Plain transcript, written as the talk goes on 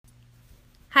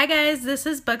Hi guys, this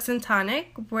is Books and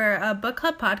Tonic. We're a book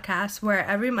club podcast where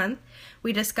every month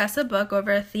we discuss a book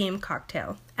over a theme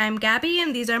cocktail. I'm Gabby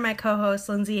and these are my co-hosts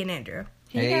Lindsay and Andrew.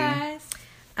 Hey guys.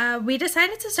 We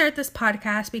decided to start this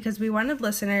podcast because we wanted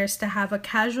listeners to have a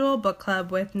casual book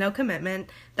club with no commitment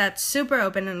that's super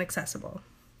open and accessible.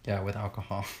 Yeah, with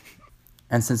alcohol.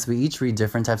 And since we each read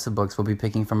different types of books, we'll be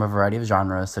picking from a variety of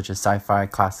genres such as sci-fi,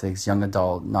 classics, young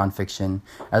adult, nonfiction,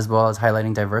 as well as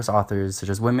highlighting diverse authors such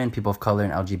as women, people of color,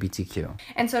 and LGBTQ.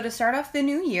 And so to start off the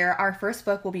new year, our first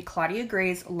book will be Claudia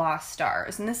Gray's Lost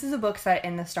Stars. And this is a book set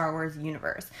in the Star Wars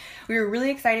universe. We were really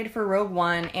excited for Rogue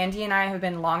One. Andy and I have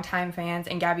been longtime fans,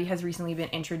 and Gabby has recently been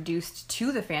introduced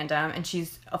to the fandom, and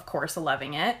she's, of course,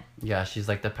 loving it. Yeah, she's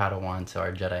like the Padawan to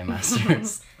our Jedi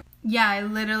Masters. Yeah, I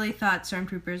literally thought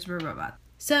stormtroopers were robots.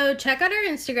 So check out our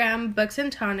Instagram, Books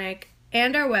and Tonic,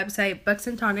 and our website,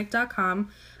 booksandtonic.com.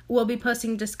 We'll be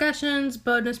posting discussions,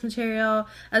 bonus material,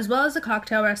 as well as the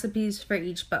cocktail recipes for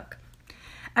each book.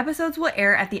 Episodes will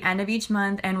air at the end of each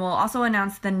month, and we'll also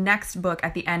announce the next book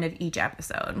at the end of each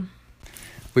episode.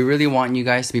 We really want you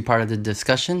guys to be part of the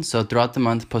discussion, so throughout the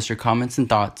month, post your comments and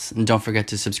thoughts, and don't forget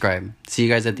to subscribe. See you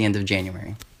guys at the end of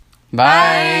January.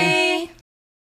 Bye!